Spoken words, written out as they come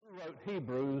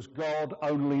Hebrews, God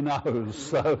only knows.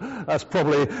 So that's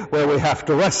probably where we have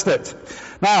to rest it.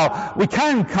 Now, we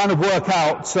can kind of work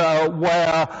out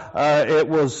where it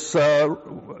was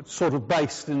sort of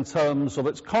based in terms of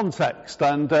its context.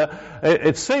 And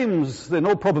it seems, in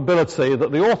all probability,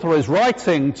 that the author is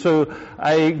writing to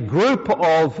a group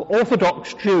of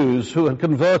Orthodox Jews who had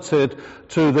converted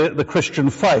to the Christian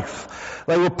faith.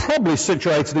 They were probably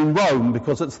situated in Rome,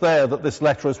 because it's there that this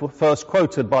letter is first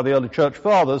quoted by the early church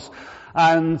fathers.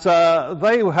 And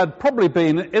they had probably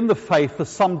been in the faith for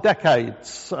some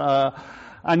decades.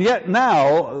 And yet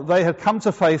now they had come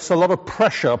to face a lot of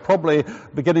pressure, probably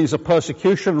beginnings of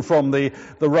persecution from the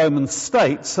Roman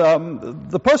state.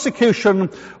 The persecution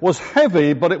was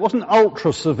heavy, but it wasn't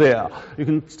ultra severe. You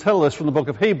can tell this from the book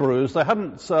of Hebrews. They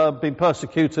hadn't been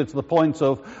persecuted to the point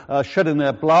of shedding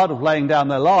their blood, of laying down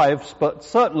their lives, but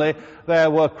certainly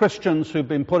there were Christians who'd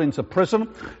been put into prison,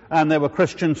 and there were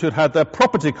Christians who'd had their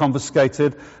property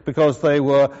confiscated because they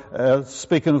were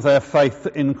speaking of their faith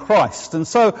in Christ. And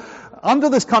so, under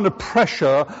this kind of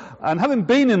pressure, and having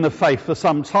been in the faith for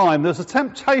some time, there's a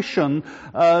temptation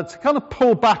to kind of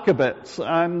pull back a bit.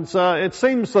 And it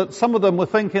seems that some of them were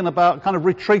thinking about kind of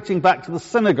retreating back to the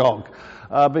synagogue,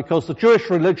 because the Jewish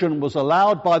religion was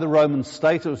allowed by the Roman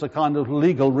state. It was a kind of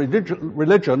legal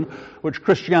religion, which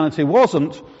Christianity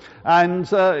wasn't. And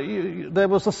there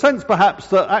was a sense perhaps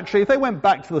that actually if they went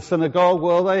back to the synagogue,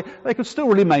 well, they could still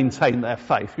really maintain their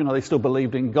faith. You know, they still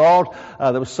believed in God.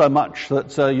 There was so much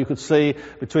that you could see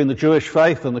between the Jewish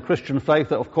faith and the Christian faith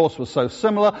that of course was so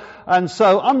similar. And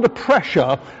so under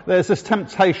pressure, there's this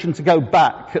temptation to go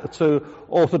back to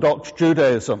Orthodox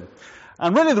Judaism.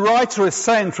 And really the writer is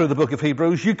saying through the book of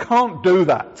Hebrews, you can't do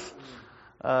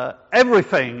that.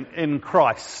 Everything in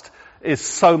Christ is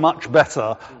so much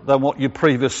better than what you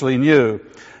previously knew.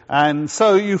 And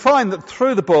so you find that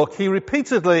through the book he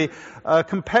repeatedly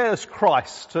compares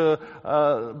Christ to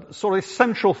sort of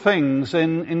essential things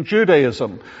in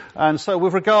Judaism. And so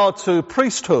with regard to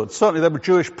priesthood, certainly there were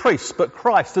Jewish priests, but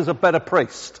Christ is a better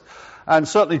priest. And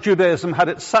certainly Judaism had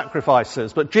its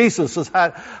sacrifices, but Jesus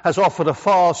has offered a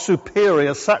far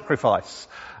superior sacrifice.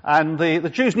 And the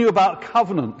Jews knew about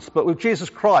covenants, but with Jesus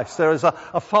Christ there is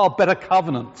a far better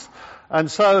covenant. And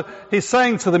so he's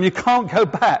saying to them, you can't go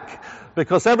back,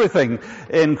 because everything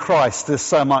in Christ is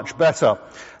so much better.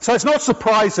 So it's not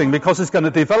surprising, because he's going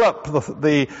to develop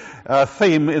the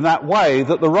theme in that way,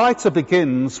 that the writer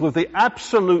begins with the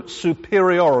absolute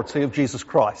superiority of Jesus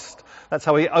Christ. That's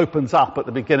how he opens up at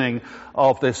the beginning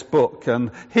of this book,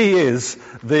 and he is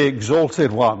the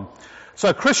exalted one.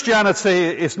 So Christianity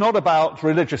is not about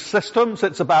religious systems,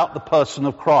 it's about the person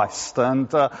of Christ. And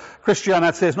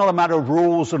Christianity is not a matter of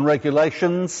rules and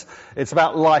regulations, it's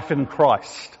about life in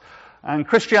Christ. And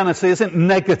Christianity isn't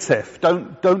negative,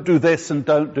 don't do this and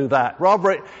don't do that.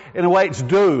 Rather, in a way, it's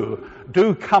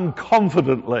do come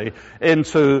confidently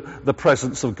into the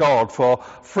presence of God, for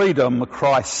freedom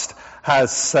Christ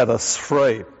has set us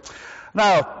free.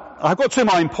 Now, I've got two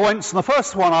main points, and the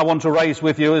first one I want to raise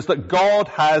with you is that God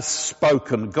has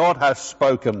spoken. God has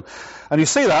spoken. And you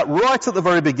see that right at the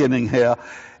very beginning here.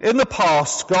 In the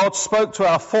past, God spoke to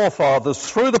our forefathers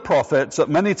through the prophets at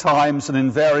many times and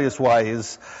in various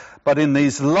ways, but in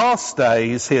these last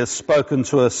days he has spoken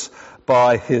to us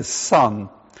by his Son.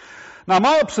 Now,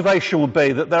 my observation would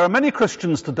be that there are many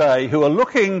Christians today who are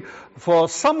looking for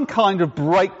some kind of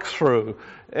breakthrough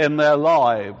in their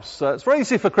lives. It's very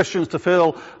easy for Christians to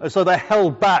feel as though they're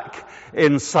held back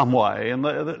in some way, and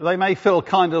they may feel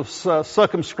kind of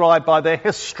circumscribed by their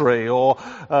history, or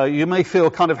you may feel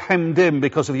kind of hemmed in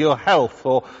because of your health,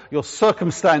 or your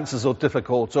circumstances are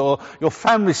difficult, or your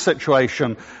family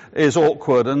situation is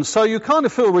awkward, and so you kind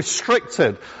of feel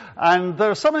restricted. And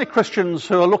there are so many Christians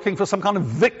who are looking for some kind of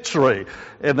victory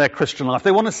in their Christian life.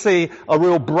 They want to see a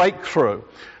real breakthrough.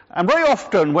 And very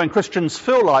often when Christians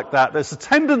feel like that, there's a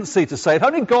tendency to say, if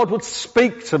only God would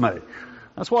speak to me.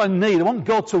 That's what I need. I want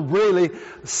God to really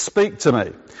speak to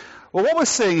me. Well, what we're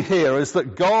seeing here is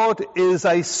that God is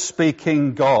a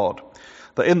speaking God.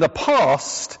 That in the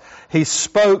past, he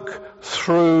spoke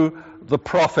through the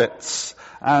prophets.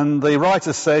 And the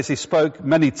writer says he spoke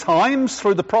many times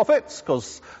through the prophets,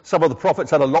 because some of the prophets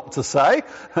had a lot to say.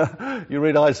 You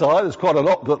read Isaiah, there's quite a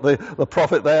lot that the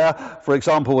prophet there, for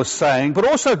example, was saying. But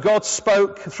also God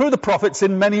spoke through the prophets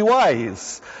in many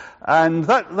ways. And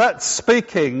that's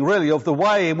speaking really of the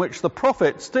way in which the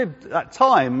prophets did at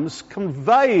times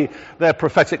convey their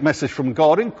prophetic message from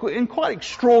God in quite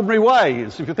extraordinary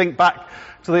ways. If you think back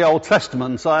to the Old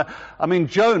Testament, I mean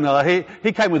Jonah,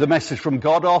 he came with a message message from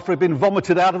God after he'd been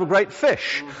vomited out of a great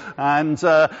fish. And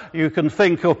you can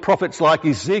think of prophets like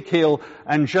Ezekiel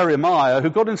and Jeremiah who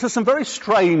got into some very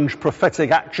strange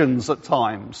prophetic actions at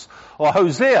times. Or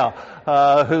Hosea,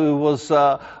 who was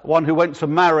one who went to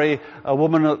marry a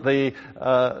woman at the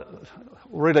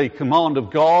really command of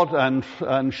God,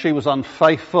 and she was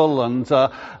unfaithful, and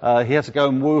he had to go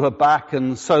and woo her back,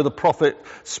 and so the prophet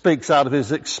speaks out of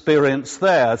his experience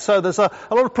there. So there's a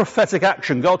lot of prophetic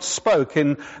action. God spoke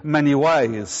in many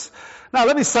ways. Now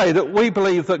let me say that we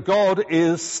believe that God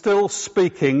is still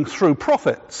speaking through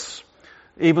prophets,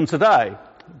 even today.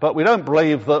 But we don't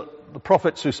believe that the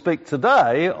prophets who speak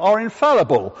today are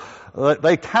infallible.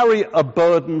 They carry a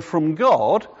burden from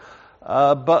God,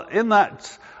 but in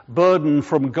that burden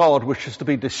from God which is to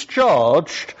be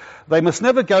discharged, they must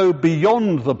never go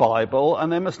beyond the Bible,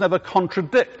 and they must never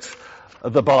contradict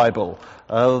the Bible.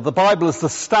 The Bible is the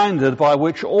standard by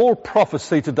which all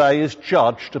prophecy today is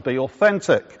judged to be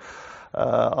authentic.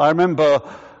 I remember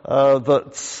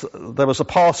that there was a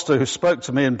pastor who spoke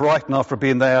to me in Brighton after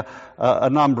being there a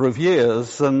number of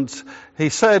years, and he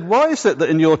said, "Why is it that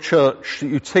in your church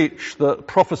you teach that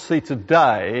prophecy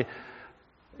today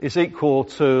is equal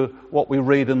to what we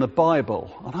read in the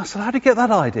Bible?" And I said, "How do you get that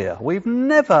idea? We've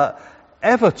never,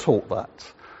 ever taught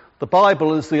that. The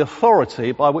Bible is the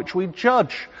authority by which we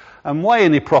judge and weigh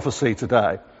any prophecy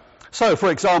today." So,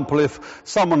 for example, if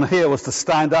someone here was to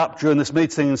stand up during this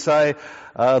meeting and say,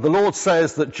 the Lord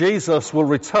says that Jesus will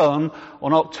return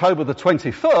on October the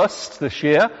 21st this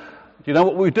year, do you know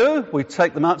what we do? We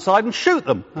take them outside and shoot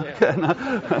them.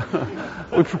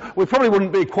 We probably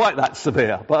wouldn't be quite that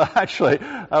severe, but actually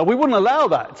we wouldn't allow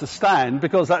that to stand,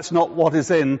 because that's not what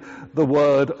is in the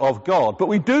Word of God. But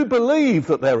we do believe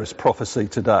that there is prophecy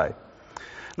today.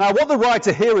 Now, what the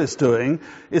writer here is doing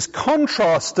is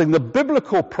contrasting the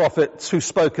biblical prophets who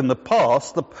spoke in the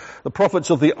past, the prophets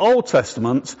of the Old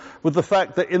Testament, with the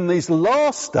fact that in these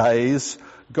last days,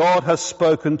 God has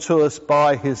spoken to us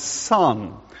by his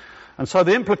Son. And so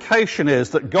the implication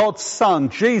is that God's Son,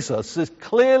 Jesus, is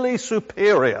clearly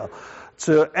superior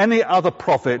to any other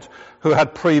prophet who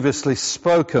had previously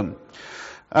spoken.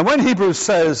 And when Hebrews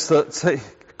says that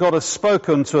God has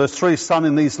spoken to us through his Son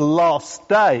in these last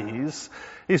days,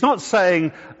 he's not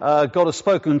saying God has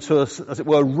spoken to us, as it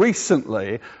were,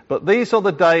 recently, but these are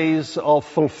the days of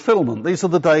fulfillment. These are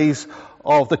the days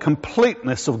of the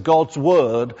completeness of God's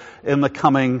Word in the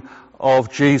coming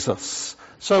of Jesus.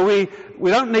 So we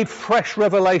don't need fresh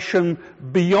revelation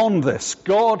beyond this.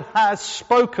 God has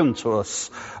spoken to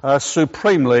us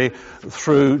supremely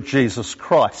through Jesus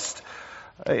Christ.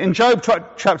 In Job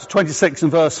chapter 26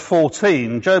 and verse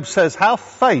 14, Job says, "How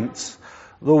faint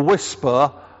the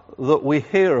whisper that we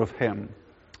hear of him."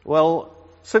 Well,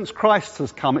 since Christ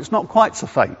has come, it's not quite so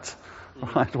faint.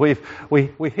 Right?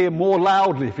 We hear more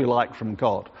loudly, if you like, from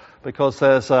God, because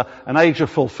there's an age of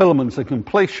fulfillment and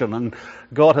completion, and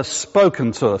God has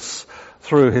spoken to us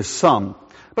through his Son.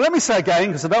 But let me say again,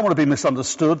 because I don't want to be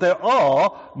misunderstood, there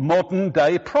are modern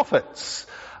day prophets.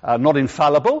 Not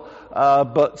infallible,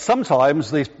 but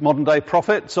sometimes these modern day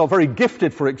prophets are very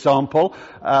gifted, for example,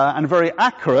 and very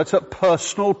accurate at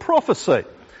personal prophecy.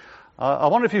 I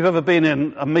wonder if you've ever been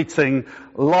in a meeting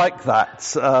like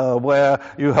that, where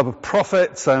you have a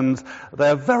prophet and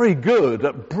they're very good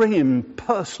at bringing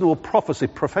personal prophecy,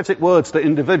 prophetic words to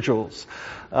individuals.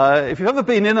 If you've ever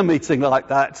been in a meeting like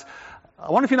that,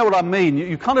 I wonder if you know what I mean.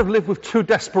 You kind of live with two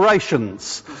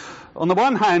desperations. On the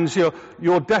one hand,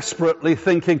 you're desperately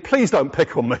thinking, please don't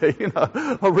pick on me.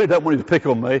 I really don't want you to pick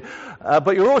on me.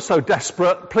 But you're also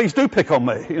desperate, please do pick on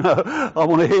me. I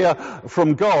want to hear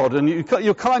from God. And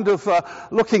you're kind of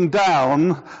looking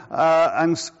down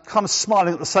and kind of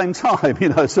smiling at the same time,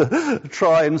 to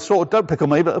try and sort of, don't pick on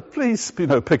me, but please,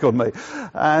 pick on me.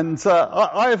 And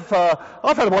I've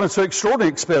had one or two extraordinary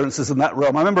experiences in that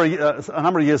realm. I remember a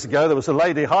number of years ago, there was a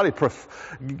lady highly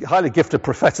gifted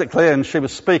prophetically, and she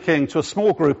was speaking to a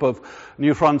small group of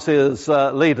New Frontiers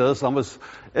leaders. I was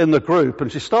in the group,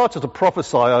 and she started to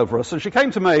prophesy over us. And she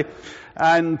came to me,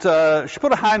 and she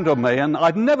put a hand on me, and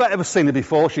I'd never ever seen her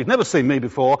before. She'd never seen me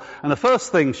before. And the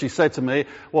first thing she said to me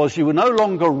was, "You will no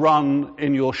longer run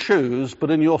in your shoes, but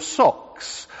in your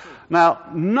socks." Now,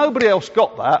 nobody else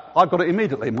got that. I got it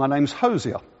immediately. My name's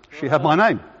Hosea. She had my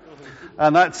name.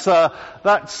 And that's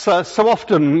so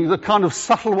often the kind of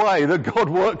subtle way that God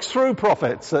works through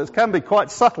prophets. It can be quite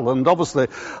subtle, and obviously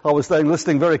I was then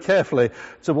listening very carefully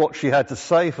to what she had to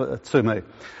say to me.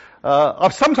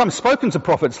 I've sometimes spoken to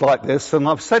prophets like this, and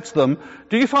I've said to them,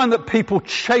 "Do you find that people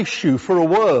chase you for a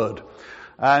word?"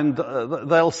 And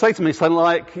they'll say to me something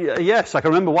like, yes, I can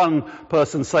remember one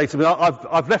person say to me,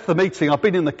 I've left the meeting, I've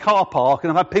been in the car park, and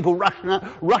I've had people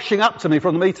rushing up to me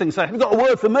from the meeting saying, have you got a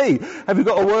word for me? Have you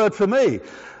got a word for me?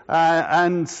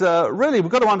 Really,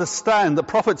 we've got to understand that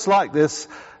prophets like this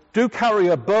do carry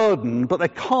a burden, but they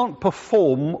can't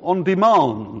perform on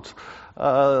demand.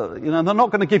 They're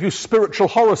not going to give you spiritual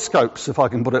horoscopes, if I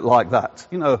can put it like that.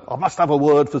 I must have a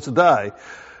word for today.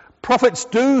 Prophets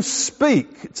do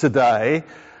speak today,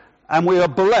 and we are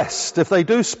blessed if they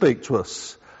do speak to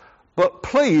us. But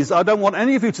please, I don't want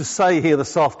any of you to say here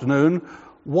this afternoon,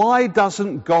 why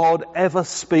doesn't God ever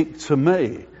speak to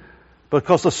me?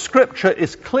 Because the scripture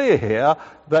is clear here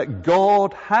that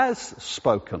God has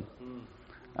spoken.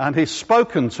 And he's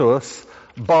spoken to us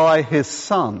by his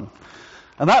Son.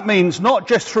 And that means not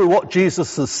just through what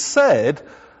Jesus has said,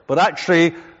 but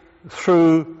actually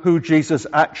through who Jesus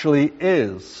actually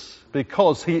is.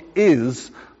 Because he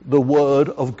is the Word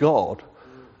of God.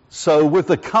 So with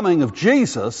the coming of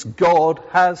Jesus, God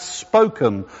has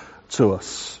spoken to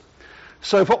us.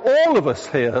 So for all of us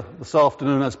here this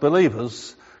afternoon as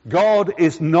believers, God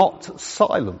is not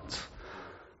silent.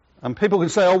 And people can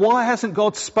say, why hasn't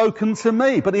God spoken to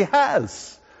me? But he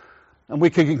has. And we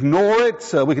can ignore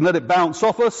it, we can let it bounce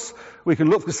off us, we can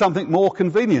look for something more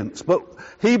convenient. But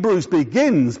Hebrews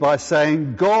begins by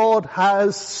saying, God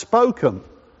has spoken.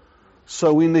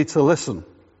 So we need to listen.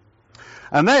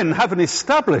 And then, having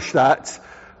established that,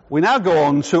 we now go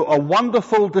on to a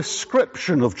wonderful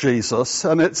description of Jesus.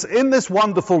 And it's in this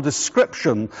wonderful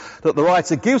description that the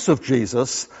writer gives of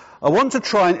Jesus, I want to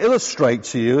try and illustrate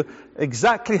to you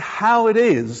exactly how it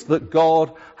is that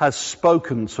God has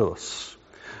spoken to us.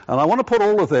 And I want to put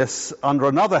all of this under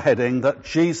another heading, that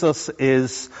Jesus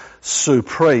is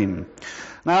supreme.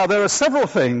 Now, there are several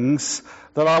things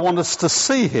that I want us to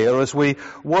see here as we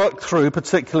work through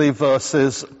particularly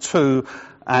verses 2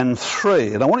 and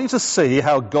 3. And I want you to see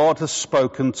how God has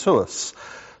spoken to us.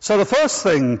 So the first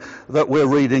thing that we're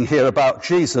reading here about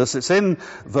Jesus, it's in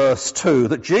verse 2,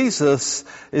 that Jesus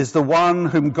is the one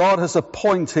whom God has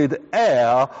appointed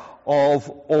heir of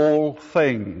all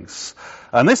things.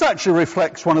 And this actually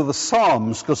reflects one of the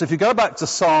Psalms, because if you go back to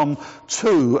Psalm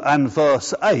 2 and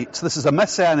verse 8, this is a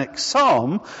messianic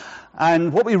psalm,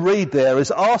 and what we read there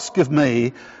is, ask of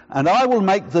me, and I will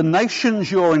make the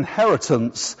nations your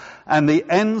inheritance, and the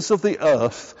ends of the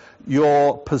earth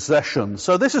your possession.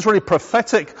 So this is really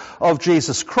prophetic of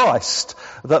Jesus Christ,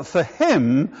 that for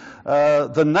him,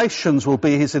 the nations will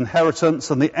be his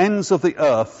inheritance, and the ends of the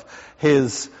earth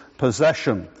his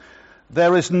possession.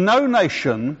 There is no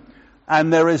nation,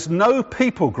 and there is no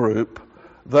people group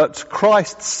that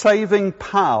Christ's saving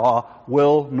power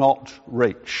will not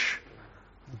reach.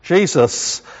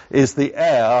 Jesus is the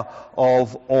heir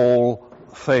of all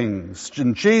things.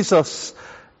 And Jesus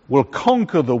will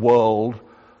conquer the world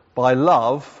by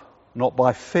love, not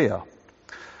by fear.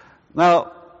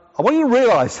 Now, I want you to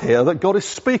realize here that God is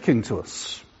speaking to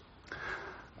us.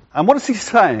 And what is he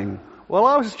saying? Well,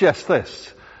 I would suggest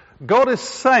this. God is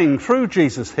saying through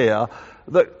Jesus here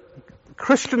that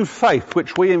Christian faith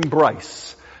which we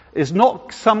embrace is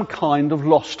not some kind of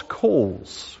lost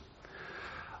cause.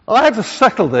 I had to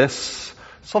settle this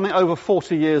something over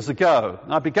 40 years ago.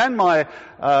 I began my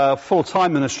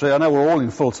full-time ministry. I know we're all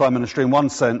in full-time ministry in one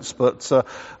sense, but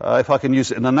if I can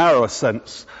use it in a narrower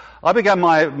sense. I began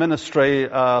my ministry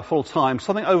full-time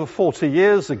something over 40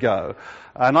 years ago,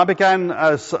 and I began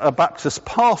as a Baptist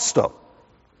pastor.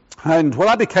 And when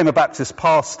I became a Baptist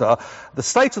pastor, the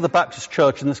state of the Baptist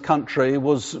church in this country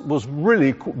was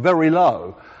really very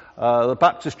low. The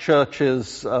Baptist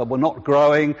churches were not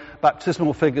growing,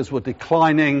 baptismal figures were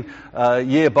declining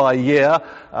year by year,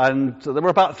 and there were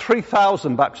about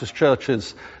 3,000 Baptist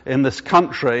churches in this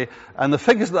country, and the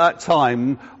figures at that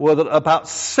time were that about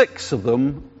 6 of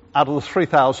them out of the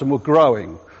 3,000 were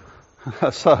growing.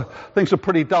 So things were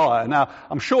pretty dire. Now,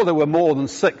 I'm sure there were more than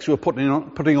 6 who were putting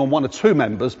on 1 or 2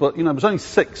 members, but there was only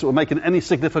 6 that were making any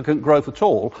significant growth at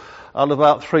all out of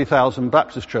about 3,000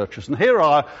 Baptist churches. And here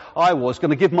I was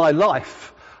going to give my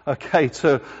life,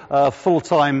 to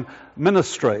full-time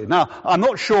ministry. Now, I'm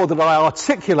not sure that I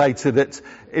articulated it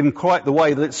in quite the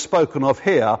way that it's spoken of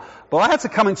here, but I had to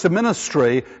come into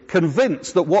ministry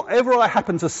convinced that whatever I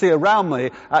happened to see around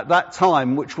me at that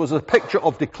time, which was a picture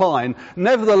of decline,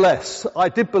 nevertheless, I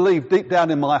did believe deep down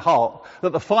in my heart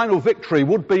that the final victory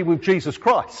would be with Jesus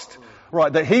Christ.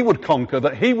 Right, that he would conquer,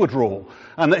 that he would rule,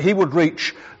 and that he would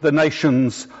reach the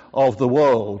nations of the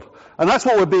world. And that's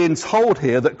what we're being told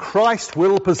here, that Christ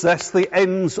will possess the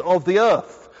ends of the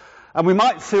earth. And we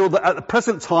might feel that at the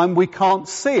present time we can't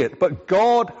see it, but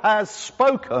God has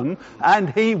spoken and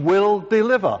he will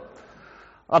deliver.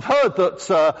 I've heard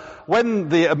that when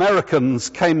the Americans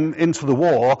came into the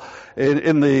war,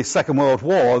 in the Second World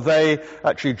War, they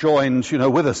actually joined,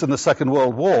 with us in the Second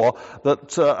World War,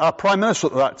 that our Prime Minister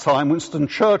at that time, Winston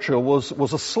Churchill,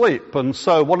 was asleep. And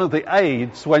so one of the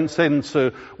aides went in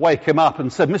to wake him up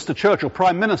and said, "Mr. Churchill,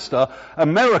 Prime Minister,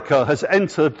 America has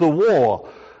entered the war."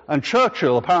 And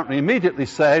Churchill apparently immediately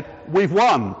said, "We've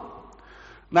won."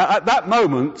 Now, at that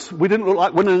moment, we didn't look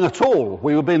like winning at all.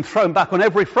 We were being thrown back on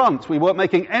every front. We weren't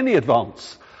making any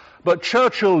advance. But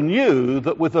Churchill knew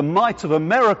that with the might of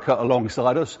America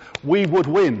alongside us, we would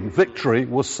win. Victory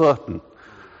was certain.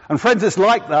 And friends, it's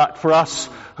like that for us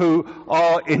who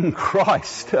are in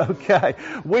Christ, okay?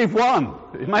 We've won.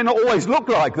 It may not always look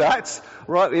like that,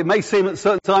 right? It may seem at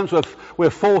certain times we're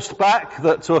forced back,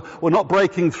 that we're not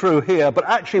breaking through here, but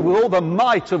actually with all the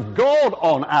might of God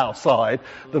on our side,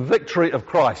 the victory of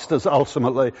Christ is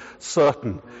ultimately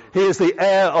certain. He is the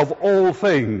heir of all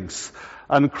things,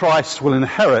 and Christ will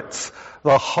inherit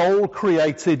the whole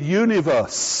created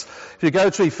universe. If you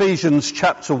go to Ephesians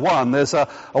chapter 1, there's a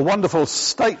wonderful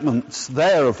statement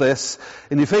there of this.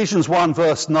 In Ephesians 1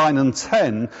 verse 9 and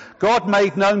 10, God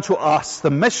made known to us the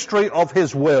mystery of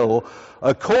his will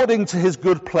according to his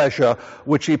good pleasure,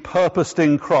 which he purposed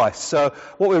in Christ. So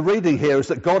what we're reading here is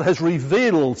that God has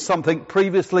revealed something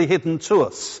previously hidden to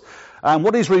us. And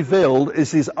what he's revealed is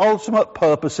his ultimate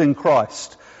purpose in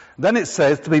Christ. Then it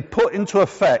says to be put into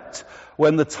effect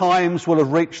when the times will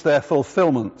have reached their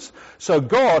fulfillment. So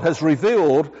God has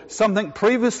revealed something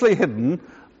previously hidden,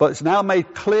 but it's now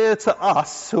made clear to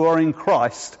us who are in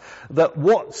Christ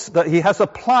that he has a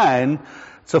plan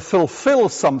to fulfill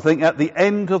something at the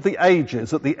end of the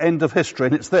ages, at the end of history,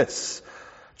 and it's this: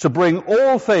 to bring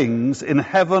all things in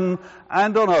heaven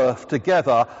and on earth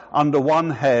together under one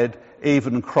head,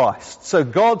 even Christ. So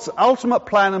God's ultimate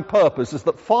plan and purpose is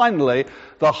that finally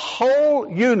the whole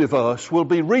universe will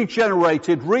be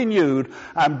regenerated, renewed,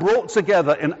 and brought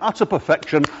together in utter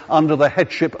perfection under the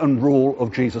headship and rule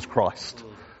of Jesus Christ.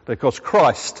 Because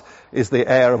Christ is the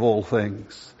heir of all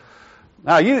things.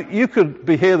 Now, you could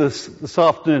be here this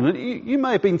afternoon, and you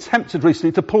may have been tempted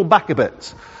recently to pull back a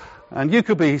bit. And you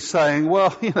could be saying,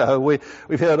 well,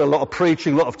 we've heard a lot of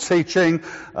preaching, a lot of teaching,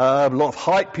 a lot of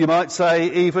hype, you might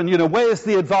say, even, where's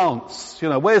the advance?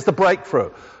 Where's the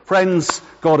breakthrough? Friends,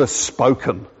 God has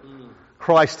spoken.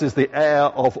 Christ is the heir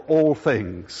of all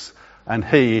things, and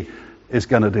he is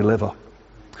going to deliver.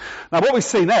 Now, what we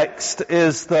see next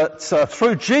is that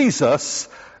through Jesus,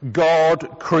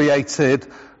 God created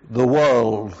the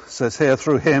world. It says here,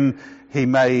 through him, he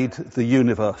made the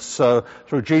universe. So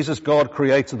through Jesus, God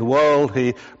created the world.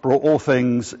 He brought all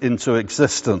things into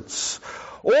existence.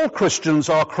 All Christians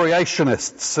are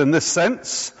creationists in this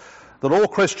sense, that all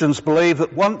Christians believe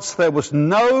that once there was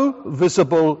no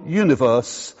visible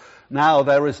universe, now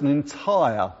there is an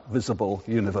entire visible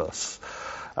universe.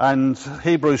 And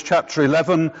Hebrews chapter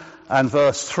 11 and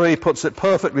verse 3 puts it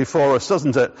perfectly for us,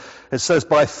 doesn't it? It says,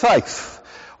 by faith,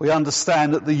 we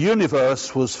understand that the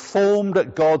universe was formed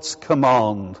at God's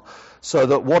command, so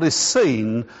that what is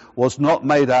seen was not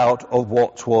made out of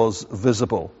what was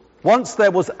visible. Once there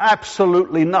was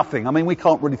absolutely nothing. I mean, we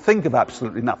can't really think of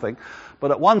absolutely nothing, but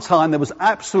at one time there was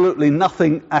absolutely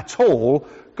nothing at all.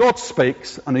 God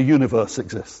speaks and a universe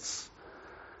exists.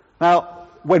 Now,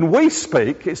 when we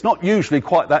speak, it's not usually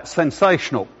quite that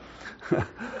sensational.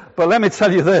 But let me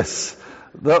tell you this,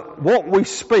 that what we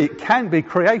speak can be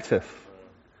creative.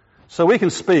 So we can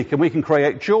speak and we can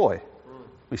create joy.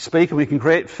 We speak and we can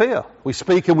create fear. We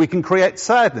speak and we can create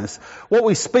sadness. What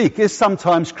we speak is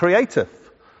sometimes creative.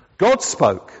 God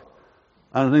spoke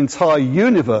and an entire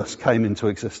universe came into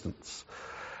existence.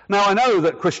 Now, I know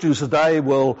that Christians today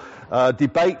will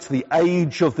debate the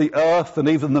age of the earth and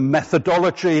even the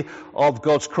methodology of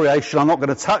God's creation. I'm not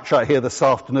going to touch that here this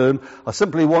afternoon. I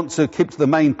simply want to keep to the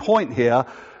main point here.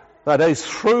 That is,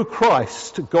 through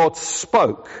Christ, God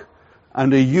spoke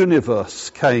and a universe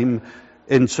came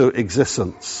into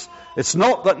existence. It's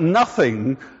not that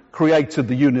nothing created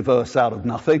the universe out of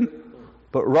nothing,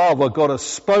 but rather God has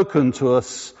spoken to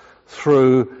us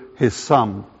through his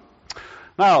Son.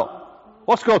 Now,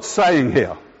 what's God saying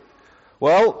here?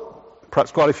 Well,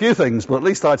 perhaps quite a few things, but at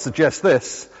least I'd suggest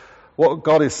this. What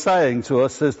God is saying to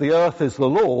us is the earth is the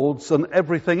Lord's and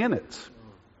everything in it.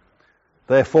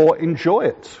 Therefore, enjoy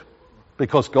it,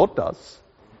 because God does.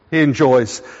 He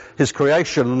enjoys his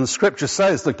creation, and the scripture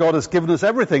says that God has given us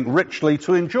everything richly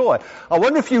to enjoy. I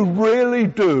wonder if you really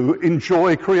do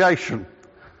enjoy creation,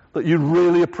 that you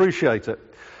really appreciate it.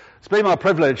 It's been my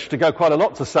privilege to go quite a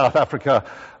lot to South Africa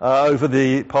over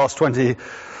the past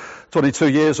 22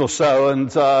 years or so,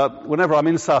 and whenever I'm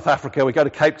in South Africa, we go to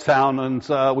Cape Town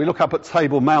and we look up at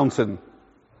Table Mountain.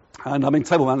 And I mean,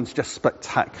 Table Mountain's just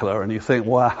spectacular, and you think,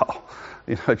 wow,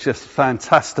 just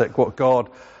fantastic what God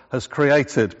has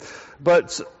created.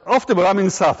 But often when I'm in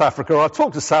South Africa, I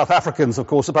talk to South Africans, of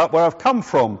course, about where I've come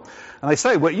from. And they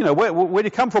say, well, where do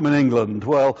you come from in England?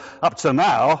 Well, up to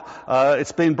now,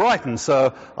 it's been Brighton.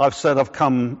 So I've said I've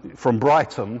come from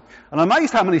Brighton. And I'm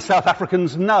amazed how many South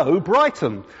Africans know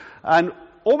Brighton. And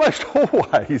almost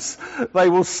always they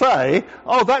will say,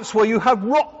 oh, that's where you have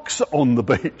rocks on the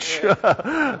beach.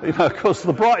 Of course,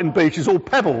 the Brighton beach is all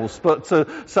pebbles, but to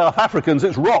South Africans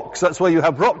it's rocks. That's where you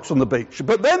have rocks on the beach.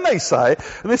 But then they say,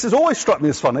 and this has always struck me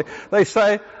as funny, they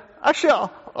say, actually,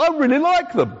 I really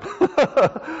like them.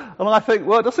 And I think,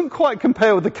 well, it doesn't quite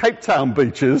compare with the Cape Town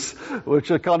beaches, which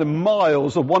are kind of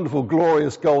miles of wonderful,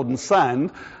 glorious golden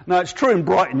sand. Now, it's true in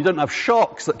Brighton you don't have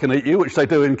sharks that can eat you, which they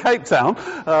do in Cape Town,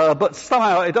 but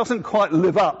somehow it doesn't quite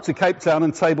live up to Cape Town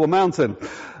and Table Mountain.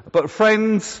 But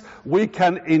friends, we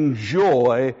can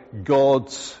enjoy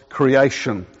God's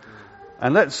creation.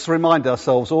 And let's remind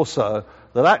ourselves also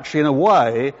that actually, in a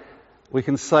way, we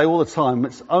can say all the time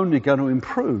it's only going to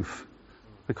improve.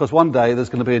 Because one day there's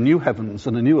going to be a new heavens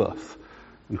and a new earth.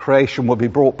 And creation will be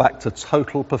brought back to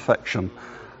total perfection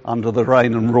under the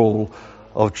reign and rule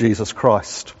of Jesus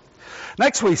Christ.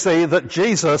 Next we see that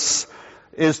Jesus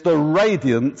is the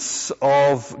radiance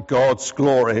of God's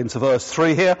glory. Into verse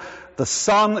 3 here, the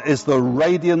Son is the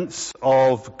radiance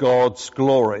of God's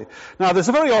glory. Now there's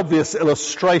a very obvious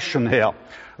illustration here.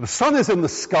 The sun is in the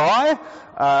sky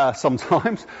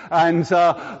sometimes, and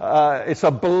it's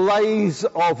a blaze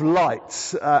of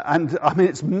light. And I mean,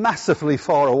 it's massively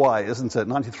far away, isn't it?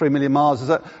 93 million miles, is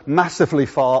it? Massively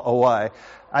far away.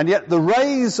 And yet the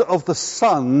rays of the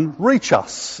sun reach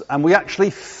us, and we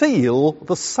actually feel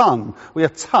the sun. We are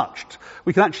touched.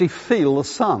 We can actually feel the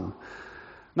sun.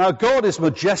 Now, God is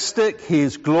majestic. He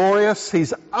is glorious.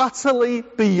 He's utterly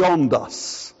beyond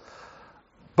us.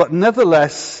 But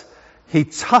nevertheless, He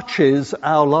touches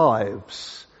our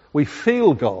lives. We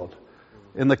feel God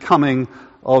in the coming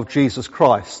of Jesus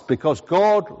Christ because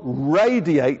God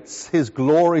radiates His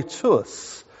glory to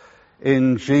us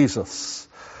in Jesus.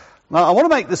 Now, I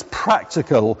want to make this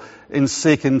practical in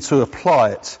seeking to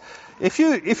apply it. If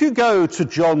you go to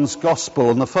John's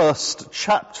Gospel in the first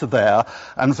chapter there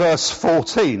and verse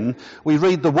 14, we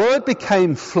read, "The Word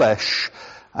became flesh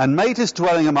and made His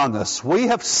dwelling among us. We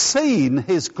have seen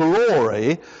His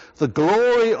glory, the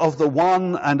glory of the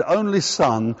one and only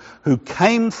Son who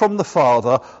came from the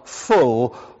Father,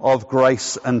 full of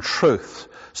grace and truth."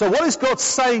 So what is God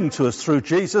saying to us through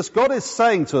Jesus? God is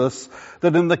saying to us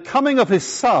that in the coming of His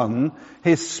Son,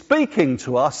 He's speaking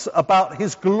to us about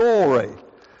His glory.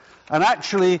 And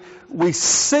actually, we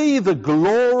see the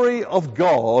glory of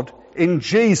God in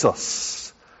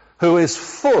Jesus, who is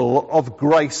full of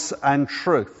grace and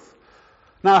truth.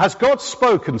 Now, has God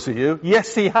spoken to you?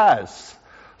 Yes, He has,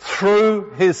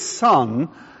 through His Son,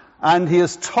 and He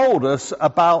has told us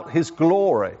about His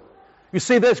glory. You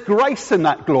see, there's grace in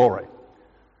that glory.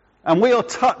 And we are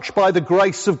touched by the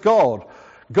grace of God.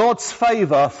 God's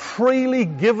favour freely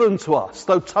given to us,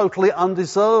 though totally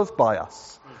undeserved by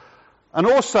us. And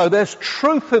also there's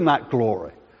truth in that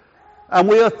glory. And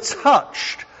we are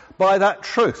touched by that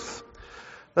truth.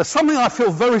 There's something I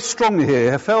feel very strongly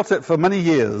here, I've felt it for many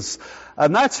years,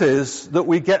 and that is that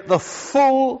we get the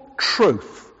full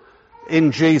truth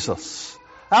in Jesus.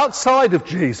 Outside of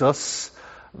Jesus,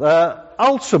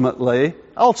 ultimately,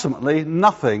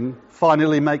 nothing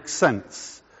finally makes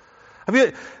sense.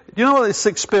 Do you know this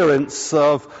experience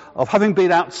of having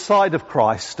been outside of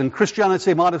Christ and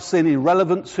Christianity might have seemed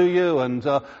irrelevant to you and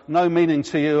no meaning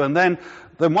to you, and then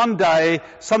one day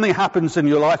something happens in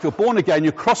your life, you're born again,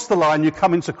 you cross the line, you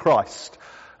come into Christ.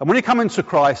 And when you come into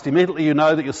Christ, immediately you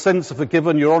know that your sins are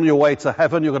forgiven, you're on your way to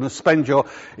heaven, you're going to spend your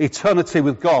eternity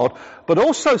with God. But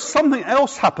also something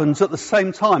else happens at the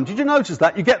same time. Did you notice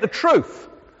that? You get the truth.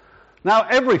 Now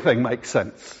everything makes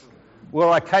sense. Where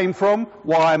I came from,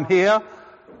 why I'm here,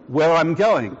 where I'm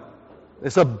going.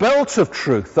 It's a belt of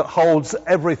truth that holds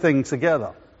everything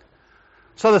together.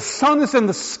 So the sun is in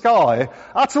the sky,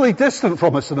 utterly distant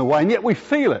from us in a way, and yet we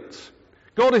feel it.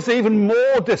 God is even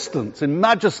more distant in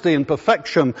majesty and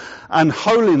perfection and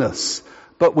holiness,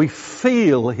 but we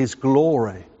feel His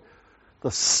glory.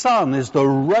 The sun is the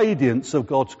radiance of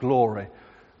God's glory.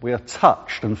 We are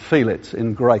touched and feel it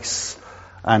in grace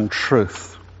and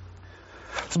truth.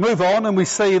 Let's move on, and we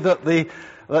see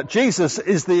that Jesus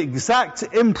is the exact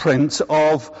imprint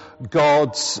of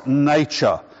God's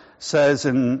nature. It says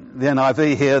in the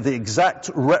NIV here, the exact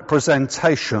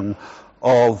representation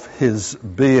of His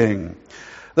being.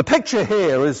 The picture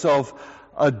here is of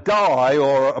a die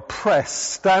or a press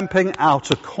stamping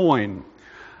out a coin.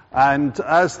 And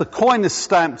as the coin is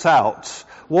stamped out,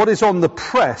 what is on the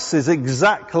press is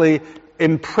exactly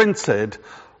imprinted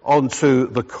onto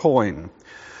the coin.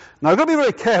 Now, I've got to be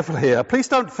very careful here. Please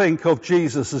don't think of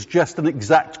Jesus as just an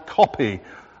exact copy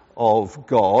of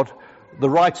God. The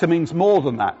writer means more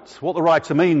than that. What the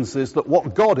writer means is that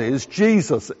what God is,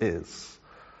 Jesus is.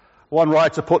 One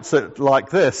writer puts it like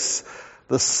this: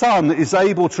 the Son is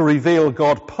able to reveal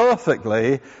God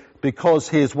perfectly because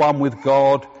he is one with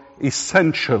God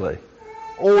essentially.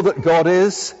 All that God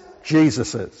is,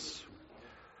 Jesus is.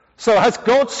 So has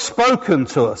God spoken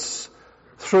to us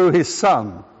through his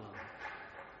Son?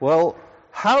 Well,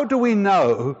 how do we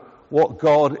know what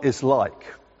God is like?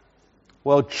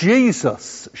 Well,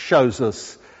 Jesus shows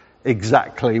us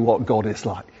exactly what God is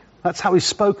like. That's how he's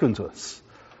spoken to us.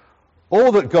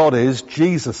 All that God is,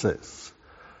 Jesus is.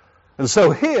 And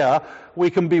so here we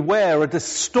can beware a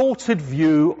distorted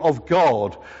view of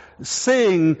God,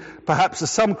 seeing, perhaps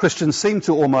as some Christians seem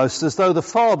to almost, as though the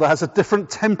Father has a different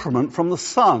temperament from the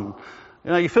Son.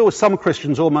 You know, you feel with some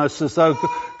Christians almost as though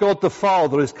God the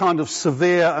Father is kind of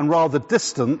severe and rather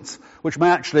distant, which may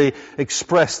actually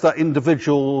express that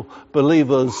individual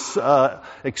believer's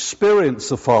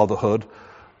experience of fatherhood.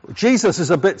 Jesus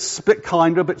is a bit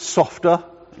kinder, a bit softer.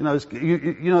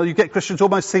 You get Christians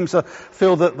almost seem to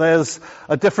feel that there's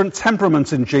a different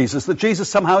temperament in Jesus, that Jesus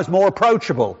somehow is more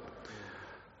approachable.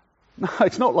 No,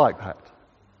 it's not like that.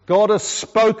 God has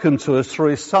spoken to us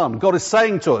through his Son. God is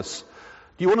saying to us,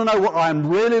 do you want to know what I'm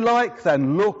really like?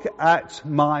 Then look at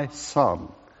my Son.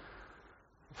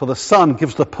 For the Son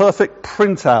gives the perfect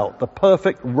printout, the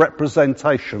perfect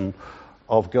representation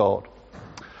of God.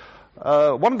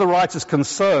 One of the writer's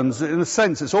concerns, in a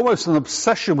sense, it's almost an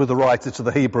obsession with the writer to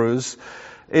the Hebrews,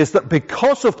 is that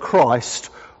because of Christ,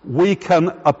 we can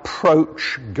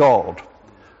approach God.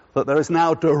 That there is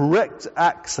now direct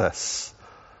access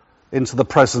into the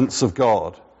presence of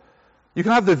God. You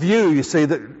can have the view, you see,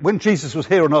 that when Jesus was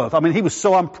here on earth, he was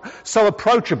so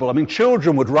approachable.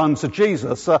 Children would run to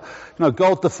Jesus.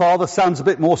 God the Father sounds a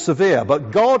bit more severe,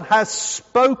 but God has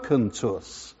spoken to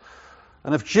us.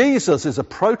 And if Jesus is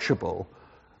approachable,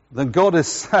 then God is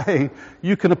saying,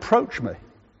 you can approach me.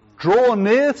 Draw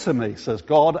near to me, says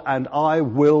God, and I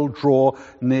will draw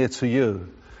near to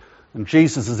you. And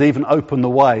Jesus has even opened the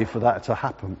way for that to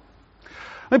happen.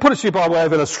 Let me put it to you by way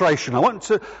of illustration. I want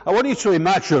you to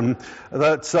imagine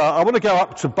that I want to go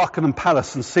up to Buckingham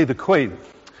Palace and see the Queen.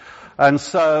 And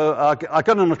so I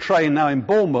got on a train now in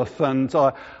Bournemouth, and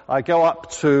I go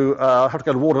up to, I have to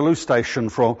go to Waterloo Station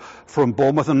from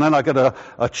Bournemouth, and then I get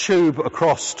a tube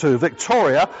across to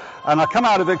Victoria, and I come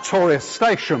out of Victoria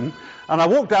Station, and I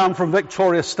walk down from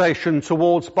Victoria Station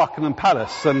towards Buckingham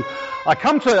Palace, and I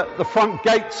come to the front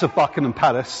gates of Buckingham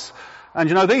Palace.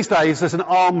 And these days there's an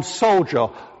armed soldier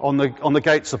on the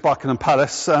gates of Buckingham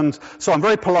Palace, and so I'm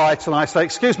very polite and I say,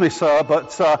 excuse me sir,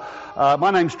 but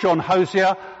my name's John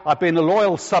Hosier. I've been a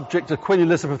loyal subject of Queen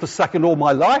Elizabeth II all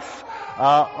my life.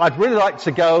 I'd really like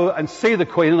to go and see the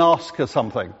Queen and ask her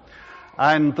something.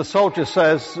 And the soldier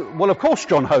says, well, of course,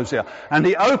 John Hosier. And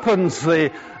he opens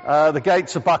the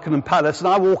gates of Buckingham Palace, and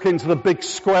I walk into the big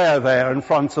square there in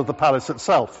front of the palace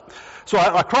itself. So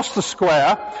I cross the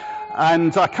square,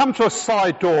 and I come to a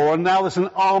side door, and now there's an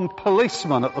armed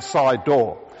policeman at the side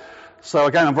door. So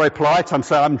again, I'm very polite. I'm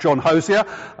saying, I'm John Hosier.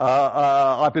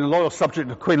 I've been a loyal subject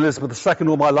of Queen Elizabeth II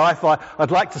all my life.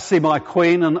 I'd like to see my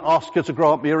Queen and ask her to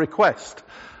grant me a request.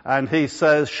 And he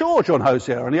says, sure, John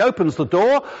Hosier. And he opens the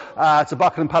door to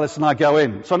Buckingham Palace, and I go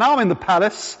in. So now I'm in the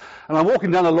palace, and I'm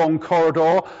walking down a long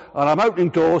corridor, and I'm opening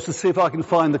doors to see if I can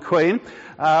find the Queen.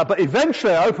 But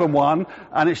eventually I open one,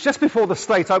 and it's just before the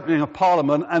state opening of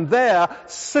Parliament, and there,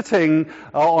 sitting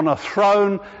on a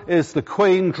throne, is the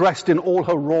Queen dressed in all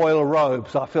her royal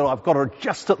robes. I feel I've got her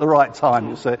just at the right time,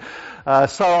 you see.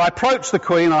 So I approach the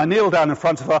Queen, I kneel down in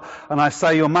front of her, and I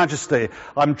say, Your Majesty,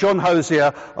 I'm John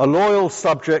Hosier, a loyal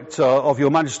subject of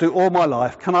Your Majesty all my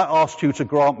life. Can I ask you to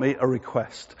grant me a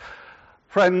request?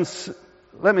 Friends,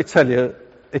 let me tell you,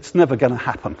 it's never going to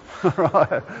happen.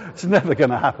 Right? It's never going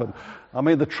to happen.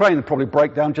 The train would probably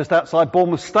break down just outside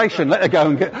Bournemouth Station. Let her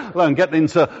go and get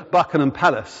into Buckingham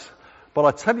Palace. But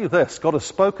I tell you this, God has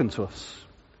spoken to us.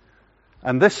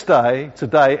 And this day,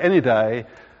 today, any day,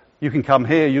 you can come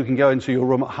here, you can go into your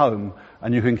room at home,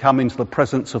 and you can come into the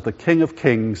presence of the King of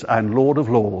Kings and Lord of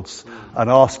Lords and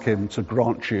ask him to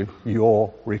grant you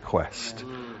your request.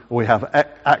 We have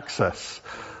access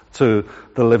to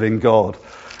the living God.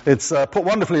 It's put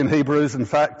wonderfully in Hebrews. In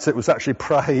fact, it was actually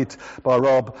prayed by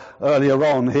Rob earlier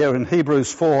on here in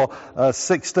Hebrews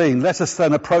 4:16. Let us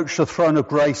then approach the throne of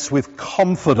grace with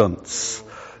confidence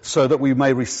so that we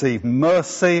may receive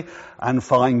mercy and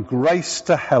find grace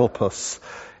to help us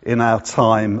in our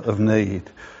time of need.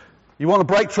 You want a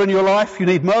breakthrough in your life? You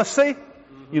need mercy?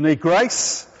 You need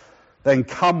grace? Then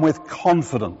come with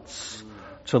confidence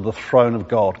to the throne of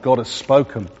God. God has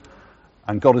spoken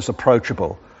and God is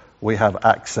approachable. We have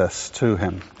access to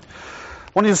him.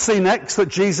 I want you to see next that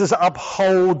Jesus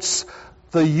upholds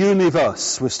the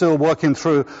universe. We're still working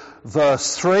through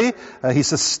verse 3. He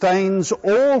sustains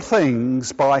all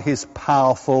things by his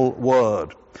powerful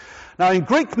word. Now in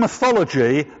Greek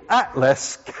mythology,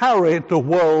 Atlas carried the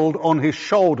world on his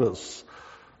shoulders.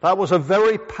 That was a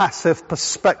very passive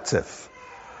perspective.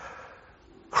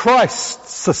 Christ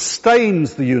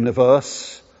sustains the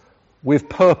universe with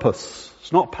purpose.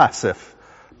 It's not passive,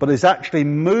 but is actually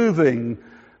moving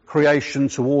creation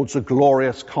towards a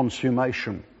glorious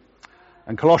consummation.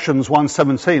 And Colossians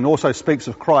 1:17 also speaks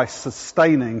of Christ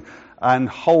sustaining and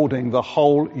holding the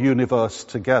whole universe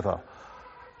together.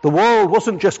 The world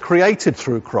wasn't just created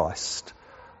through Christ,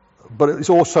 but it is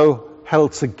also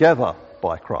held together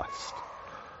by Christ.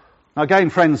 Now again,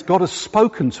 friends, God has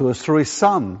spoken to us through his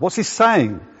Son. What's he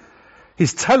saying?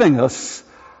 He's telling us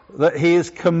that he is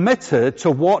committed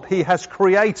to what he has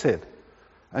created.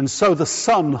 And so the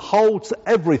Son holds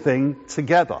everything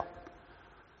together.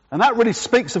 And that really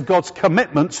speaks of God's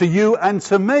commitment to you and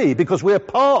to me, because we are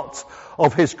part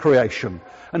of his creation.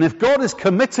 And if God is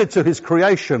committed to his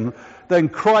creation, then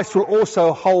Christ will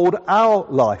also hold our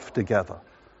life together.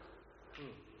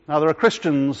 Now there are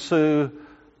Christians who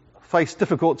face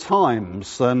difficult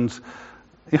times, and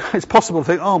it's possible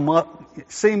to think,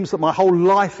 it seems that my whole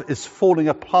life is falling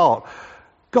apart.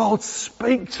 God,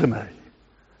 speak to me.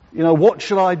 What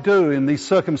should I do in these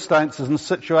circumstances and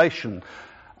situation?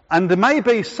 And there may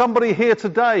be somebody here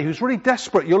today who's really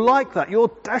desperate. You're like that.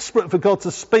 You're desperate for God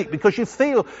to speak because you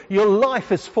feel your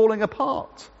life is falling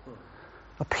apart.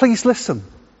 But please listen.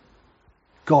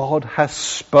 God has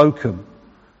spoken.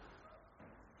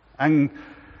 And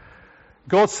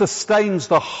God sustains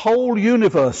the whole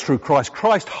universe through Christ.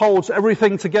 Christ holds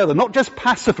everything together, not just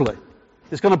passively.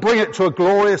 He's going to bring it to a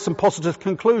glorious and positive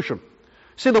conclusion.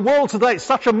 See, the world today is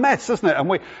such a mess, isn't it? And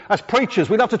we, as preachers,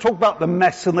 we love to talk about the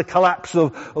mess and the collapse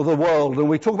of the world, and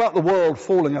we talk about the world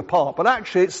falling apart. But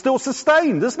actually, it's still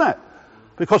sustained, isn't it?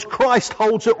 Because Christ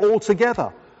holds it all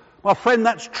together. My friend,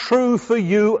 that's true for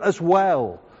you as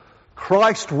well.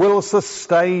 Christ will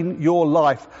sustain your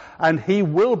life, and he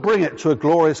will bring it to a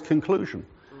glorious conclusion.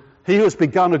 He who has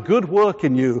begun a good work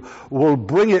in you will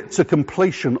bring it to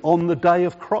completion on the day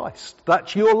of Christ.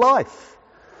 That's your life.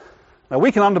 Now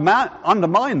we can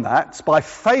undermine that by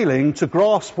failing to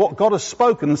grasp what God has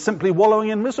spoken and simply wallowing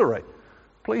in misery.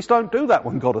 Please don't do that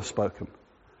when God has spoken.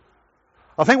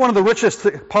 I think one of the richest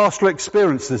pastoral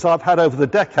experiences I've had over the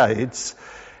decades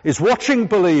is watching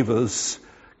believers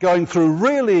going through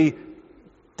really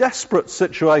desperate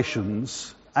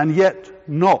situations and yet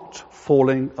not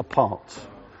falling apart.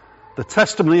 The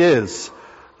testimony is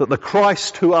that the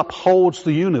Christ who upholds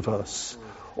the universe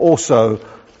also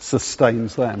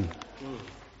sustains them.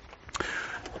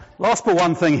 Last but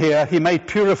one thing here, he made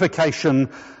purification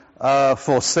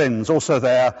for sins. Also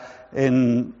there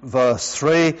in verse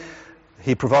 3,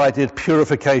 he provided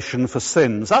purification for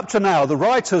sins. Up to now, the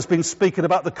writer has been speaking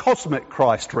about the cosmic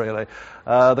Christ, really.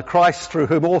 The Christ through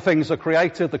whom all things are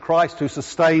created, the Christ who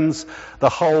sustains the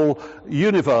whole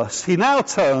universe. He now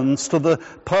turns to the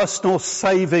personal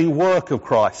saving work of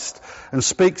Christ and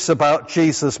speaks about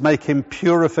Jesus making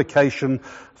purification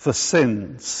for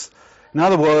sins. In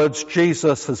other words,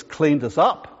 Jesus has cleaned us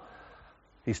up.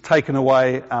 He's taken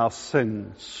away our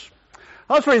sins.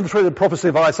 I was reading through the prophecy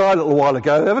of Isaiah a little while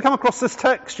ago. Ever come across this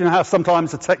text? You know how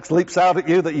sometimes a text leaps out at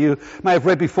you that you may have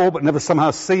read before but never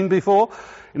somehow seen before?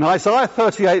 In Isaiah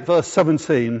 38 verse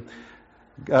 17,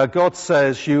 God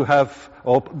says,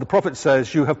 the prophet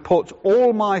says, you have put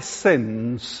all my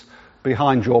sins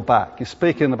behind your back. He's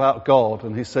speaking about God,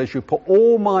 and he says, you put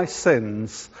all my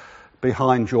sins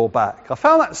behind your back. I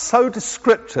found that so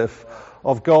descriptive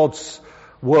of God's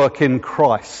work in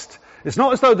Christ. It's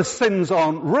not as though the sins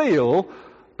aren't real,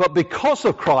 but because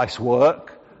of Christ's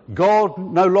work, God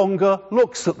no longer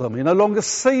looks at them. He no longer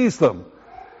sees them.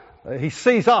 He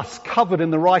sees us covered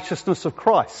in the righteousness of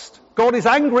Christ. God is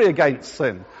angry against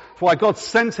sin. That's why God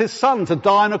sent his Son to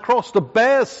die on a cross, to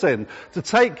bear sin, to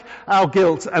take our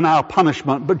guilt and our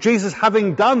punishment. But Jesus,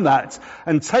 having done that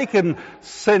and taken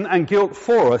sin and guilt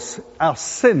for us, our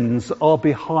sins are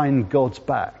behind God's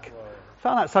back. I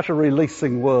found that such a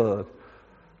releasing word.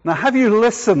 Now, have you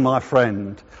listened, my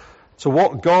friend, to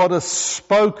what God has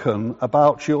spoken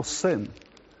about your sin?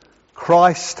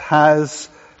 Christ has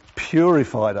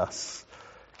purified us.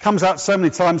 Comes out so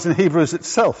many times in Hebrews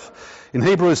itself. In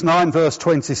Hebrews 9 verse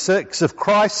 26, if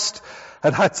Christ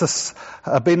had had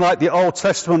to been like the Old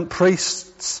Testament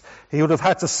priests, he would have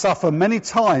had to suffer many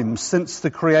times since the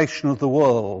creation of the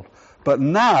world. But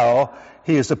now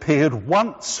he has appeared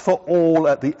once for all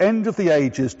at the end of the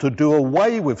ages to do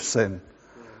away with sin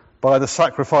by the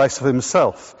sacrifice of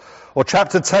himself. Or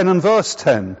chapter 10 and verse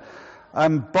 10,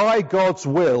 and by God's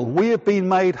will we have been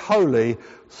made holy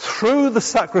through the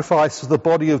sacrifice of the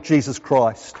body of Jesus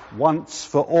Christ once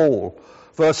for all.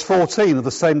 Verse 14 of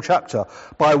the same chapter,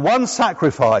 by one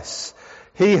sacrifice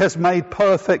he has made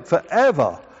perfect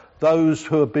forever those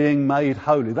who are being made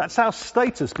holy. That's our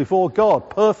status before God,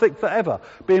 perfect forever,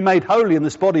 being made holy in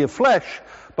this body of flesh.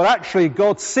 But actually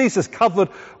God sees us covered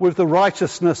with the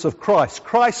righteousness of Christ.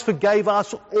 Christ forgave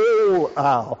us all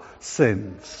our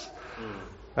sins.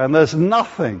 And there's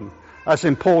nothing as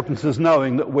important as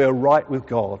knowing that we're right with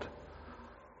God.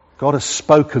 God has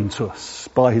spoken to us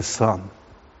by his Son.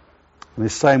 And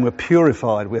he's saying we're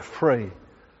purified, we're free.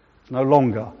 No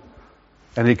longer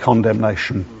any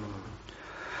condemnation.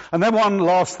 And then one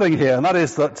last thing here, and that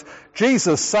is that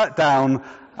Jesus sat down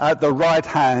at the right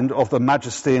hand of the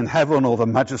majesty in heaven, or the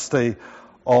majesty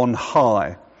on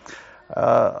high.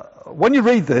 When you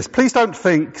read this, please don't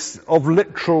think of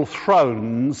literal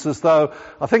thrones, as though,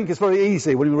 I think it's very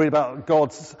easy when you read about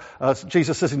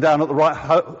Jesus sitting down at the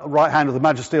right hand of the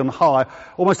majesty on high,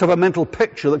 almost have a mental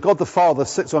picture that God the Father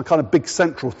sits on a kind of big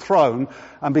central throne,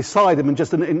 and beside him and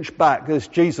just an inch back there's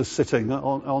Jesus sitting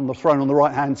on the throne on the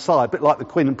right hand side, a bit like the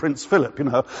Queen and Prince Philip, you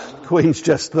know. The Queen's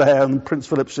just there and Prince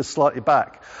Philip's just slightly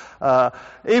back.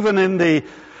 Even in the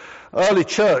early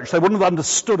church, they wouldn't have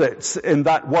understood it in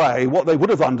that way. What they would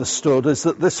have understood is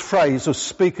that this phrase was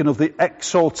speaking of the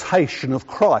exaltation of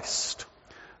Christ.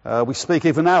 We speak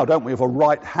even now, don't we, of a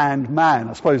right-hand man.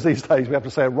 I suppose these days we have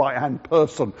to say a right-hand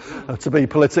person to be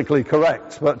politically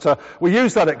correct. But we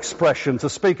use that expression to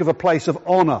speak of a place of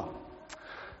honour.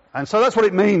 And so that's what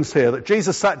it means here, that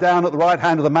Jesus sat down at the right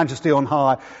hand of the majesty on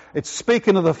high. It's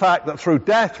speaking of the fact that through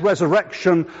death,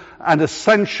 resurrection and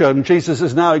ascension, Jesus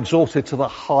is now exalted to the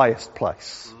highest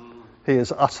place. He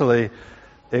is utterly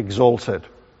exalted.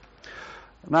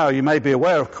 Now, you may be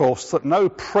aware, of course, that no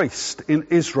priest in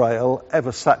Israel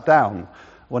ever sat down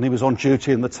when he was on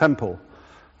duty in the temple.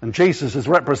 And Jesus is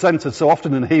represented so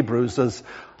often in Hebrews as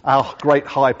our great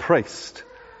high priest.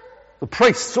 The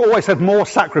priests always had more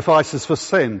sacrifices for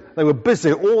sin. They were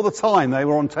busy all the time. They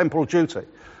were on temple duty.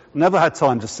 Never had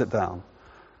time to sit down.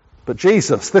 But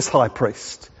Jesus, this high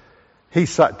priest, he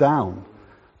sat down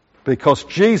because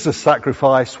Jesus'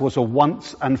 sacrifice was a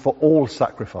once and for all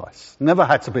sacrifice. Never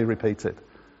had to be repeated.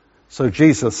 So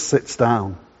Jesus sits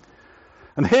down.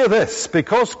 And hear this,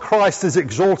 because Christ is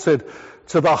exalted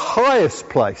to the highest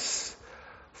place,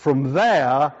 from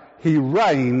there he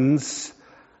reigns,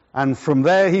 and from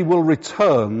there he will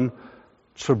return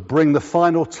to bring the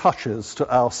final touches to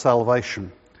our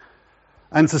salvation.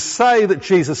 And to say that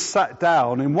Jesus sat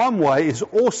down in one way is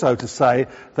also to say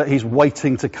that he's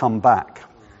waiting to come back.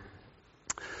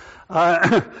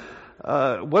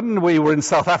 When we were in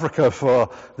South Africa for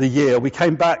the year, we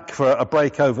came back for a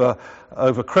break over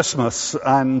Christmas,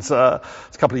 and it's a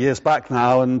couple of years back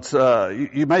now, and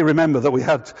you may remember that we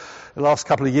had the last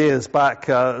couple of years back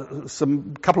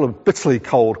couple of bitterly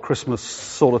cold Christmas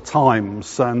sort of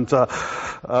times, and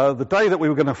the day that we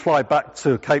were going to fly back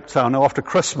to Cape Town after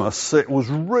Christmas, it was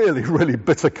really, really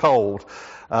bitter cold.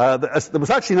 There was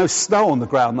actually no snow on the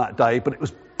ground that day, but it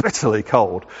was bitterly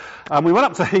cold. And we went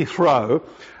up to Heathrow,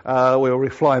 we were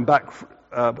flying back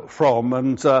from,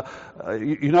 and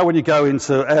you know when you go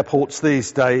into airports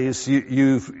these days,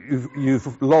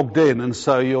 you've logged in, and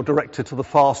so you're directed to the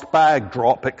fast bag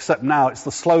drop, except now it's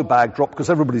the slow bag drop because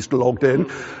everybody's logged in.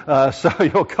 So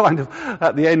you're kind of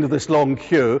at the end of this long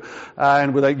queue,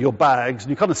 and with your bags, and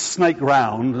you kind of snake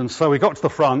round. And so we got to the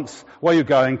front. Where are you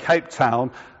going? Cape Town.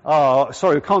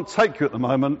 Sorry, we can't take you at the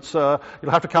moment. You'll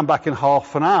have to come back in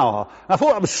half an hour. And I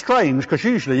thought that was strange, because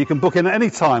usually you can book in at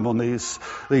any time on these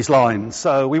lines.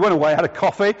 So we went away, had a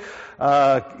coffee,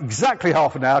 exactly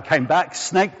half an hour, came back,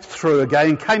 snaked through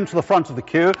again, came to the front of the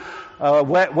queue.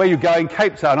 Where are you going?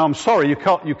 Cape Town. I'm sorry, you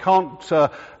can't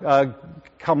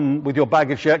come with your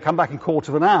baggage yet. Come back in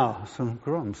quarter of an hour.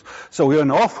 So we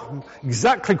went off.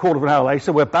 Exactly quarter of an hour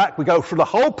later, we're back. We go through the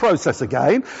whole process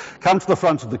again. Come to the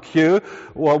front of the queue.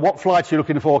 Well, what flight are you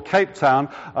looking for? Cape Town.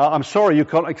 I'm sorry, you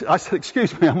can't. I said,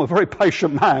 excuse me, I'm a very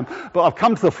patient man, but I've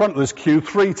come to the front of this queue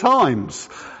 3 times.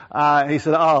 He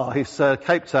said,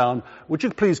 Cape Town, would you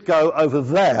please go over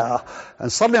there?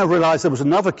 And suddenly I realised there was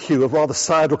another queue of rather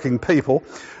sad-looking people,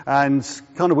 and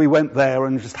kind of we went there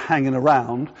and just hanging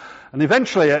around. And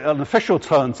eventually an official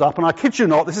turns up, and I kid you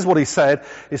not, this is what he said.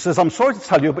 He says, "I'm sorry to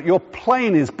tell you, but your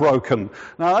plane is broken."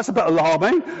 Now that's a bit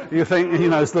alarming. You think,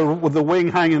 it's with the wing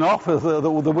hanging off, with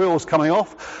the wheels coming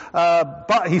off.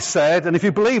 But he said, and if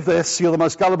you believe this, you're the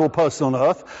most gullible person on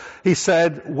earth. He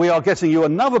said, "We are getting you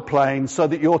another plane so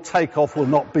that your takeoff will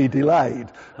not be delayed."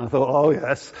 And I thought, oh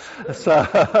yes.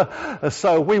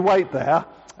 So we wait there.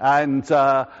 And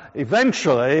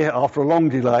eventually, after a long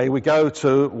delay, we go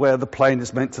to where the plane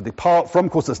is meant to depart from.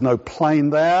 Of course, there's no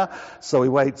plane there, so we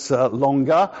wait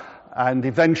longer. And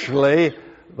eventually,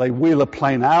 they wheel a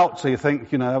plane out. So you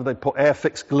think, they put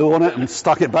Airfix glue on it and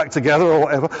stuck it back together or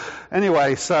whatever.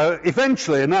 Anyway, so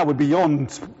eventually, and now we're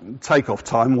beyond takeoff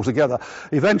time altogether.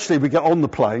 Eventually, we get on the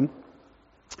plane,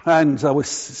 and we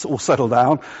all settle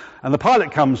down. And the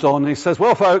pilot comes on, and he says,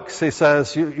 "Well, folks," he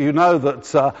says, you know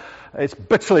that it's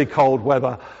bitterly cold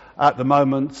weather at the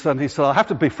moment." And he said, "I have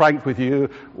to be frank with you,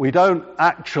 we don't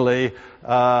actually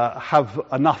have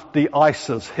enough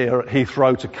de-icers here at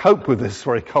Heathrow to cope with this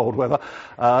very cold weather.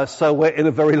 So we're in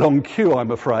a very long queue,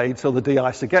 I'm afraid, till the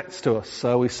de-icer gets to us."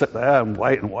 So we sit there and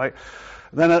wait and wait.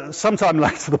 Then sometime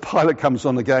later, the pilot comes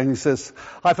on again. He says,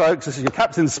 "Hi, folks, this is your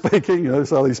captain speaking."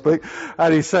 That's how they speak.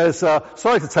 And he says,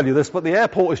 "Sorry to tell you this, but the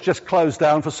airport is just closed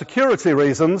down for security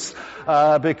reasons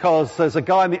because there's a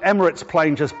guy in the Emirates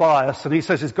plane just by us, and he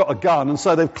says he's got a gun, and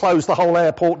so they've closed the whole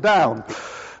airport down."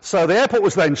 So the airport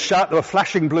was then shut. There were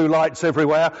flashing blue lights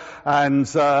everywhere, and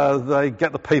they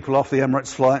get the people off the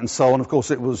Emirates flight and so on. Of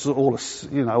course, it was all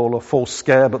a false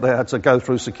scare, but they had to go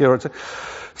through security.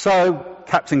 So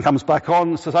captain comes back on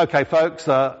and says, "Okay, folks,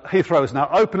 Heathrow is now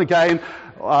open again.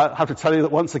 I have to tell you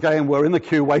that once again we're in the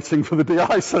queue waiting for the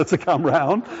de-icer to come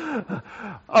round."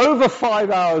 Over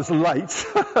 5 hours late,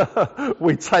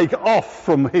 we take off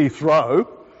from Heathrow.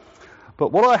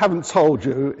 But what I haven't told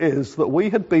you is that we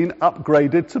had been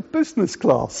upgraded to business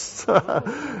class.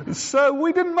 So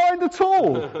we didn't mind at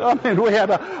all. I mean, we had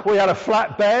a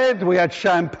flat bed, we had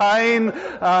champagne.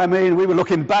 I mean, we were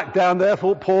looking back down there,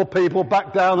 thought poor people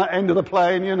back down that end of the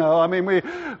plane, I mean,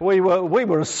 we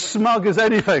were as smug as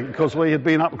anything because we had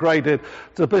been upgraded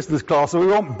to business class, and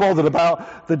we weren't bothered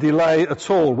about the delay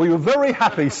at all. We were very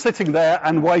happy sitting there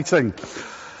and waiting.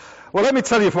 Well, let me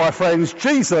tell you, my friends,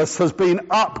 Jesus has been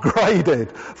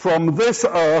upgraded from this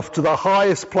earth to the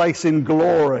highest place in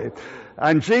glory.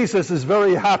 And Jesus is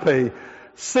very happy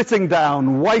sitting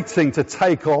down, waiting to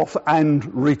take off and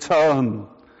return.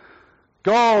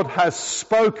 God has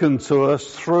spoken to us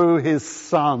through his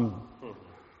Son.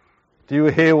 Do you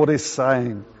hear what he's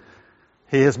saying?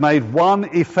 He has made one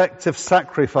effective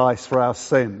sacrifice for our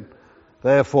sin.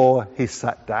 Therefore, he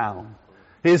sat down.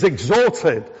 He is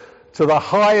exalted to the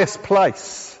highest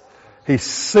place. He's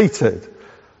seated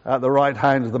at the right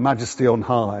hand of the Majesty on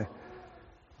high.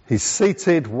 He's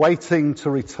seated, waiting to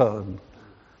return.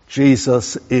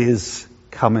 Jesus is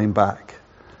coming back.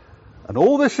 And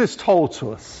all this is told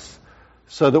to us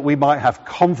so that we might have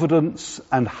confidence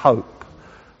and hope.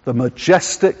 The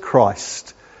majestic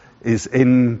Christ is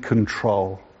in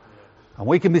control. And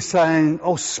we can be saying,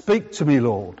 "Oh, speak to me,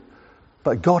 Lord."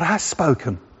 But God has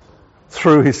spoken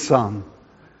through his Son.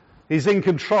 He's in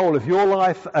control of your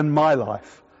life and my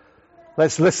life.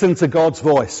 Let's listen to God's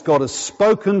voice. God has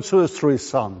spoken to us through his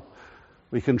Son.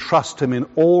 We can trust him in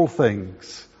all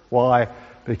things. Why?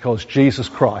 Because Jesus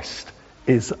Christ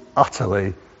is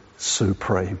utterly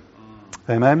supreme.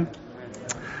 Amen?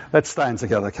 Let's stand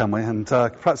together, can we? And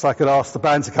perhaps I could ask the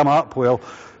band to come up. We'll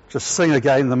just sing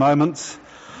again in a moment.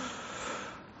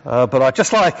 But I'd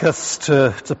just like us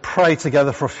to pray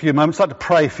together for a few moments. I'd like to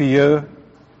pray for you.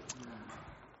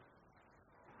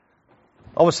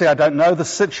 Obviously, I don't know the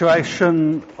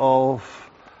situation of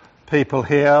people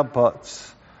here,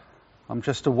 but I'm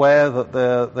just aware that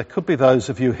there could be those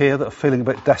of you here that are feeling a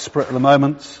bit desperate at the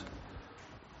moment.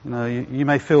 You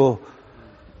may feel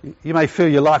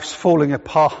your life's falling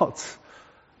apart.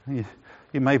 You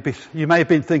may be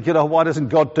thinking, "Oh, why doesn't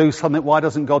God do something? Why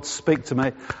doesn't God speak to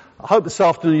me?" I hope this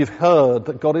afternoon you've heard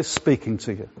that God is speaking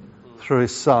to you through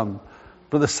his Son.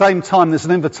 But at the same time, there's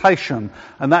an invitation,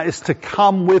 and that is to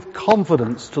come with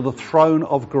confidence to the throne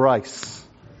of grace.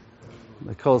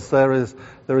 Because there is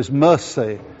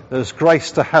mercy, there's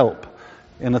grace to help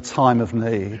in a time of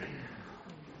need.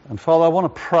 And Father, I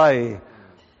want to pray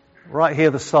right here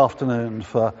this afternoon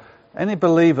for any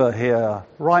believer here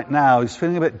right now who's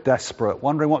feeling a bit desperate,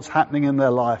 wondering what's happening in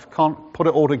their life, can't put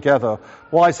it all together.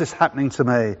 Why is this happening to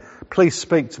me? Please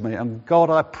speak to me. And God,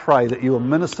 I pray that you will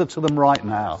minister to them right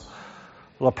now.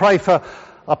 Well,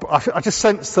 I just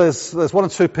sense there's one or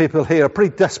two people here are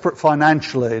pretty desperate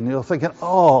financially, and you're thinking,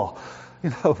 "Oh,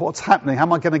 what's happening? How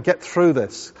am I going to get through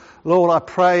this? Lord, I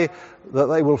pray that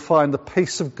they will find the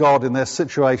peace of God in their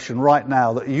situation right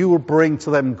now, that you will bring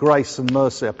to them grace and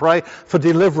mercy. I pray for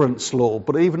deliverance, Lord,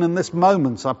 but even in this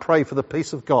moment, I pray for the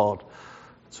peace of God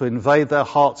to invade their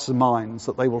hearts and minds,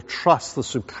 that they will trust the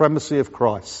supremacy of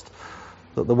Christ,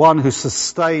 that the one who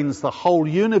sustains the whole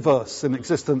universe in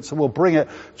existence and will bring it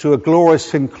to a glorious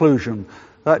conclusion,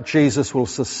 that Jesus will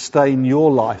sustain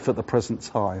your life at the present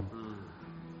time.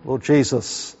 Lord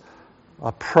Jesus,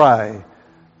 I pray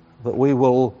that we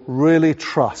will really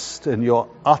trust in your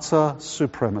utter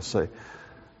supremacy,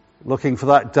 looking for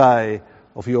that day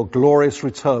of your glorious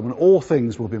return when all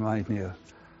things will be made new.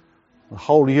 The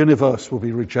whole universe will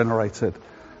be regenerated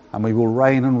and we will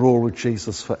reign and rule with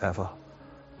Jesus forever.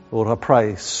 Lord, I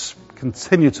pray,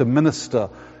 continue to minister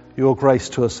your grace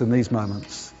to us in these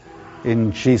moments.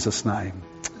 In Jesus' name.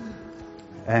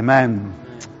 Amen.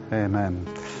 Amen.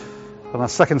 In our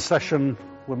second session,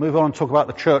 we'll move on and talk about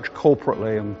the church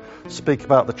corporately and speak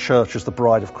about the church as the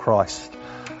bride of Christ.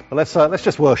 But let's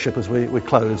just worship as we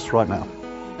close right now.